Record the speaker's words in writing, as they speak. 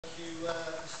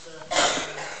Mr.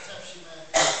 Deputy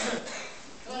Mayor.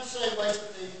 Can I say right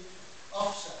at the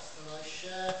offset that I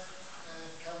share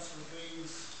Councillor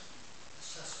Green's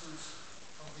assessment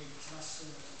of the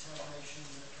tenacity and determination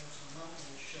that Councillor Mountain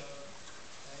has shown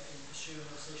in pursuing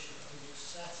this issue. I think it's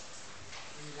set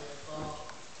the bar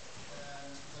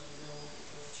that we all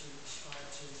ought to aspire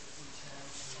to in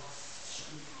terms of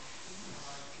scrutiny.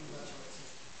 I congratulate him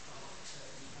that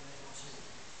he's been able to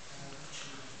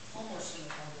achieve almost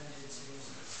single-handedly, it seems.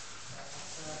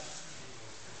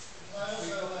 I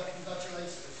also congratulate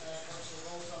Councillor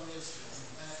Holt on his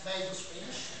maiden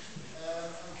speech. And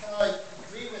can I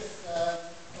agree with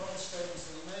one of the statements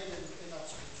that he made in that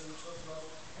speech when he talked about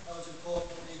how it's important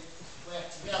that we work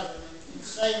together. And in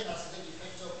saying that, I think he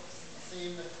picked up a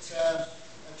theme that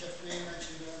Jeff Green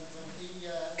mentioned when he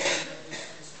made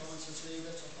his comments as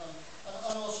leader.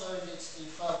 And also indeed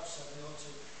Steve Phelps said we ought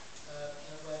to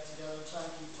work together and try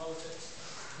and keep politics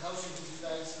out of the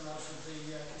debate and out of the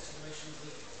consideration of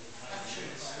the action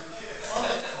plan. On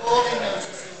the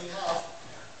coordinator that we have,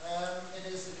 it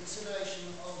is the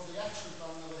consideration of the action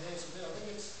plan that we're here to do. I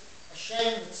think it's a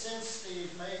shame that since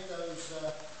Steve made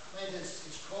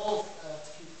his call to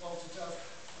keep politics out,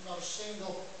 not a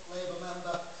single Labour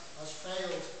member has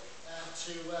failed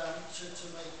to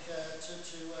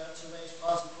raise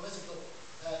party political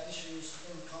issues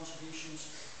in contributions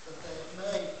that they have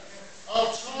made. I'll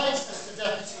try, Mr.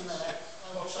 Deputy Mayor,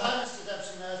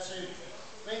 to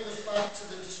bring us back to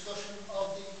the discussion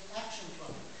of the action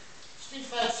plan. Steve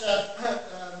Phelps said,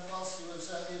 whilst he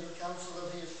was leader of council, that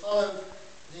he has followed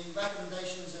the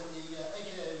recommendations in the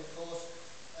AKA report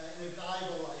in a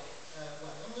Bible-like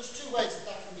way. And there's two ways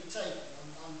that can be taken,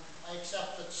 and I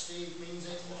accept that Steve means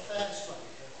it in the first way.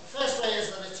 The first way is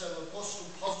that it's a robust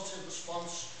and positive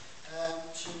response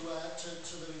to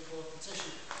the report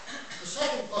petition. The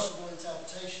second possible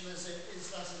interpretation is that it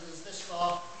is this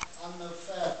far and no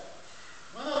further.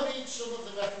 When I read some of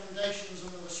the recommendations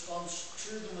and the response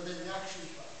to them within the action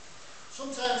plan,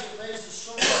 sometimes it raises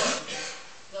some questions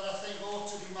that I think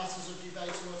ought to be matters of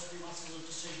debate and ought to be matters of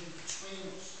decision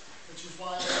between us, which is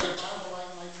why I say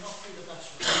Bible-like might not be the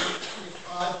best way if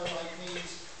Bible-like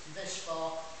means this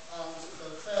far and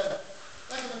no further.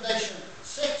 Recommendation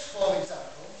 6, for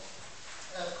example,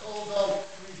 calls on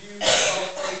reviews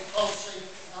of policy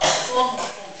and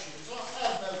performance functions. I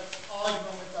have no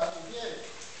argument with that review.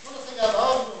 Another thing I've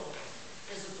argued with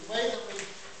is that the way that we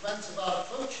went about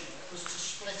approaching it was to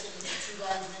split it into two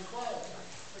lines of inquiry,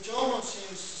 which almost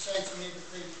seems to say to me that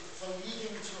we're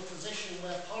leading to a position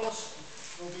where policy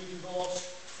will be divorced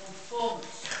from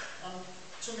performance. And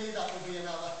to me that would be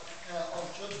another of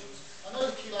judgment. I know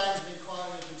the key lines of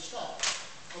inquiry have been stopped,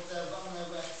 but they're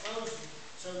frozen.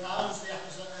 So now is the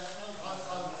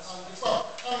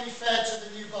I'll refer to the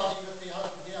new body with the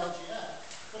LGM,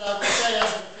 but I would say as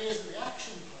it appears in the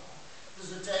action plan,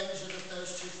 there's a danger that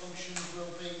those two functions will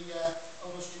be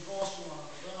almost divorced from one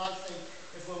another. And I think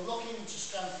if we're looking to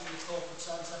strengthen the corporate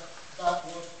centre, that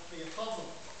would be a problem.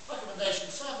 Recommendation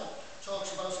 7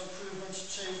 talks about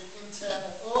improvements to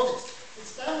internal audit.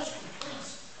 It's down as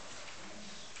complete.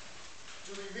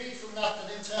 Do we read from that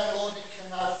internal audit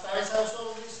can now ferret out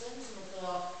all of these things and that there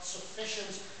are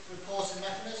sufficient reporting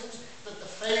mechanisms, that the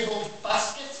fabled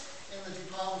basket in the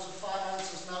Department of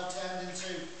Finance has now turned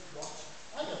into what?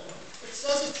 I don't know. It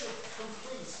says it's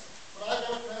complete, but I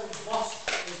don't know what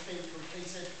is being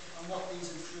completed and what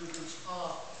these improvements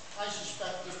are. I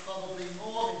suspect there's probably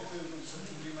more improvements that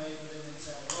can be made within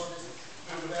internal audit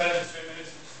and where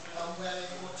it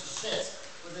ought to sit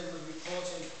within the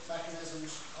reporting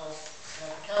mechanisms of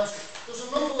Council. There's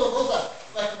a number of other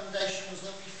recommendations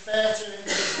that refer to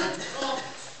individual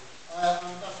departments,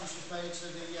 and reference was made to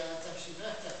the Deputy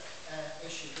Director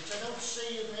issue, which I don't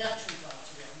see in the action plan,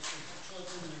 to be honest. I'm sure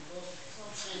it's in the report, I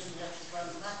don't see it in the action plan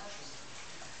in action.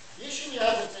 The issue we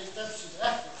have with the Deputy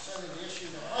Director, certainly the issue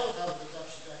that I would have with the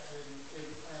Deputy Director in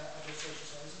Adult Social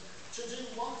Services, to do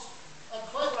what? And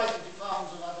quite like the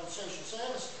Department of Adult Social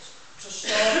Services, to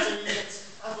start doing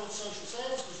its adult social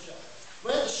services job.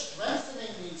 Where the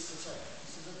strengthening needs to take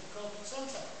place is at the corporate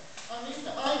centre. I mean,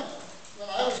 I know when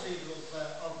I was leader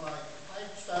of my group, I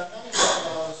spent many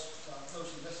hours,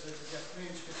 mostly listening to Jeff Green,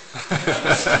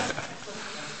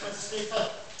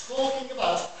 talking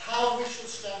about how we should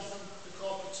strengthen the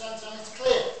corporate centre. And it's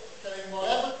clear that in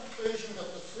whatever conclusion that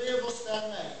the three of us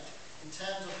then made, in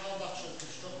terms of how that should be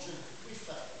structured, we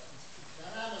failed.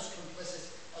 And I'm as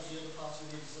complicit as the other party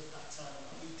leaders at that time.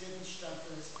 We didn't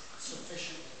strengthen it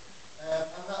sufficiently.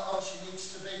 And that obviously needs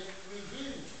to be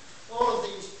reviewed. All of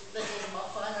these little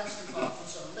finance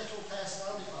departments and little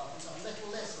personnel departments and little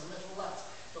this and little that,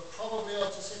 but probably ought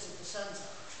to sit at the centre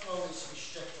and all needs to be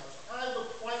stripped out. I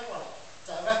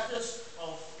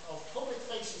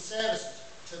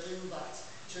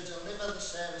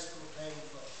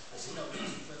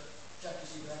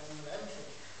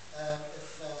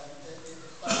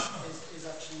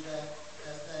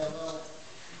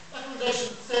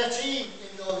 13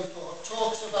 in your report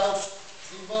talks about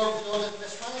involving the Audit and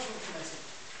Risk Management Committee.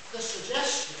 The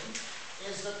suggestion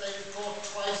is that they report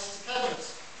twice to Cabinet.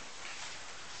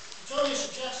 It's only a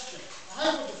suggestion.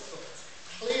 I would have thought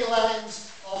clear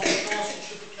lines of reporting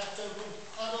should be kept open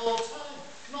at all times,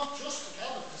 not just to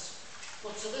Cabinet,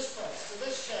 but to this place, to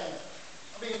this chamber.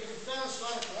 I mean, in fairness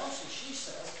to Anna Klonowski, she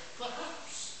says,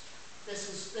 perhaps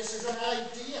this is an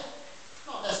idea,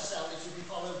 not necessarily to be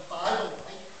followed by the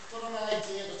way, but an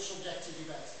idea that's subject to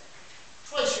debate.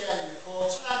 Twice yearly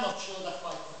reports, I'm not sure that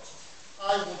quite puts it.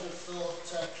 I would have thought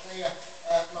clear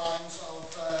lines of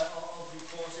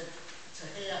reporting to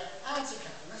here and to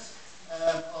Cabinet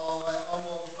are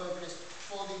more appropriate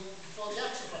for the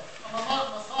action plan. And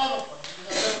my final point,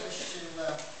 because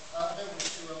I don't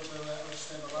wish to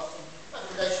overstay my welcome.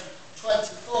 Recommendation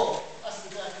 24 asks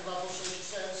the Director of Adult Social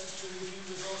Services to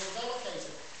review resources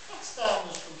allocated. That's down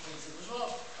as completed as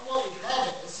well. And what we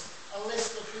have is a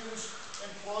list of who's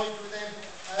employed within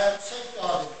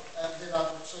safeguarding within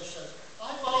adult social services.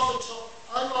 I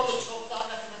rather took that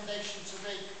recommendation to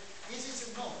be, is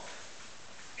it enough?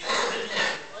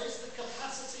 Is the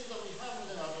capacity that we have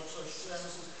within adult social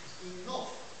services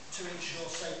enough to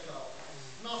ensure safeguarding?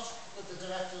 Not that the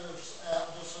Director of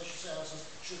Adult Social Services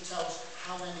should tell us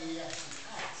how many he actually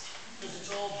has, because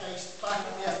it's all based back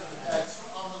at the end of the day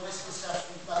on the risk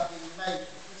assessment that we make.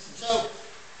 So,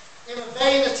 in a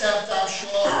vain attempt, I'm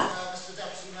sure, Mr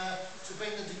Deputy Mayor, to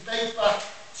bring the debate back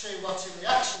to what's in the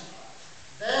action plan,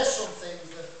 there's some things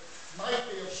that might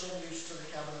be of some use to the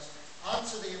Cabinet and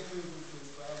to the improvement group,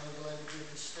 where the Labour group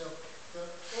is still, that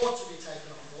ought to be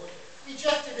taken on